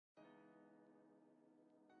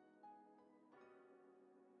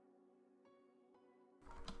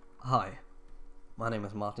Hi, my name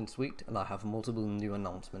is Martin Sweet, and I have multiple new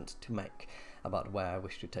announcements to make about where I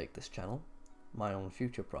wish to take this channel, my own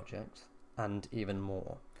future projects, and even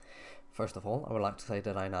more. First of all, I would like to say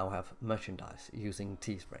that I now have merchandise using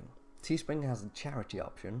Teespring. Teespring has a charity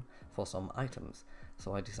option for some items,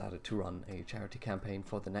 so I decided to run a charity campaign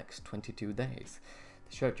for the next 22 days.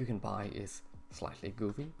 The shirt you can buy is slightly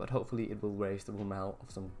goofy, but hopefully it will raise the morale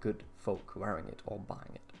of some good folk wearing it or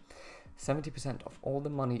buying it. 70% of all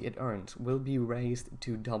the money it earns will be raised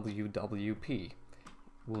to WWP,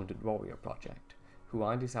 Wounded Warrior Project, who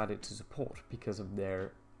I decided to support because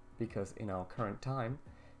in our current time,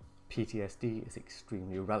 PTSD is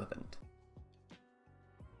extremely relevant.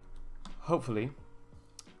 Hopefully,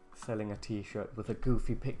 selling a t-shirt with a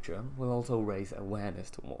goofy picture will also raise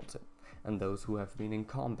awareness towards it, and those who have been in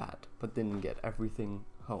combat but didn't get everything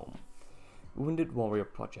home. Wounded Warrior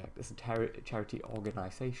Project is a charity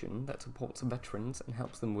organization that supports veterans and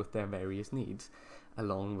helps them with their various needs,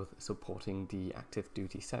 along with supporting the active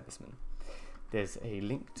duty servicemen. There's a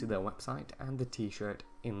link to their website and the t-shirt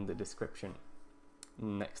in the description.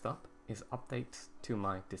 Next up is updates to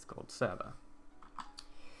my Discord server.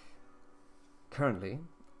 Currently,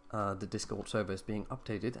 the Discord server is being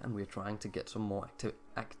updated and we're trying to get some more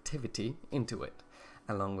activity into it,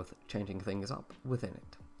 along with changing things up within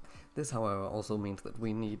it. This, however, also means that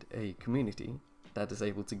we need a community that is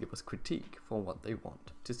able to give us critique for what they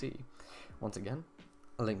want to see. Once again,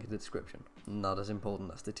 a link in the description. Not as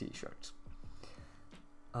important as the t-shirts.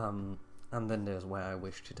 And then there's where I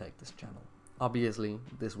wish to take this channel. Obviously,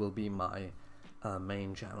 this will be my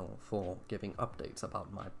main channel for giving updates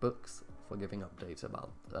about my books, for giving updates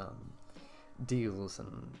about deals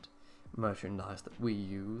and merchandise that we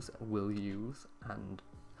will use, and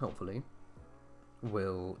hopefully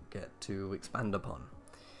will get to expand upon.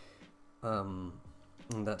 And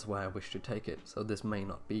that's where I wish to take it. So this may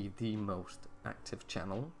not be the most active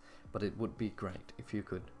channel, but it would be great if you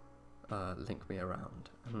could link me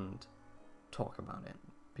around and talk about it,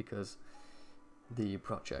 because the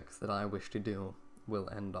projects that I wish to do will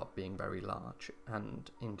end up being very large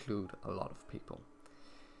and include a lot of people.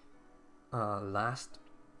 Last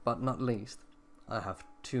but not least, I have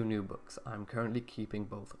 2 new books. I'm currently keeping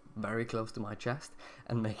both very close to my chest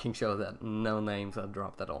and making sure that no names are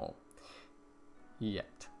dropped at all.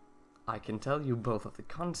 Yet, I can tell you both of the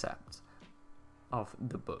concepts of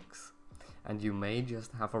the books, and you may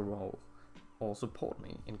just have a role or support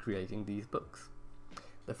me in creating these books.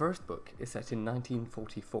 The first book is set in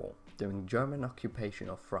 1944, during German occupation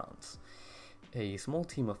of France. A small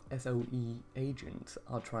team of SOE agents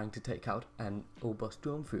are trying to take out an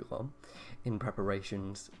Obersturmführer in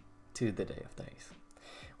preparations to the Day of Days.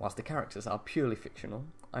 Whilst the characters are purely fictional,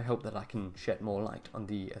 I hope that I can shed more light on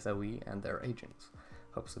the SOE and their agents,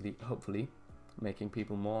 hopefully making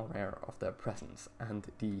people more aware of their presence and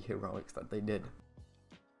the heroics that they did.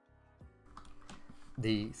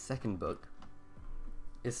 The second book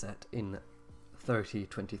is set in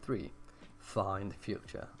 3023. Far in the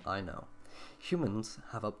future, I know. Humans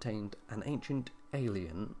have obtained an ancient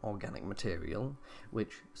alien organic material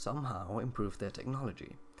which somehow improved their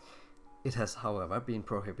technology. It has, however, been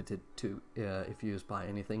prohibited if used by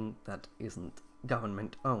anything that isn't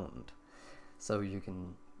government owned. So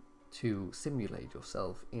to simulate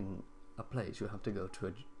yourself in a place, you have to go to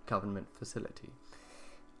a government facility.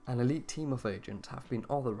 An elite team of agents have been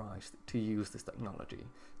authorized to use this technology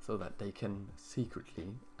so that they can secretly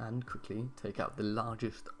and quickly take out the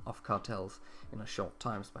largest of cartels in a short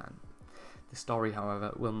time span. The story,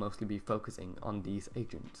 however, will mostly be focusing on these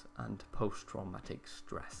agents and post-traumatic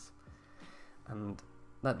stress. And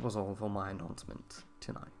that was all for my announcement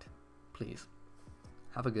tonight. Please,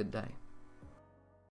 have a good day.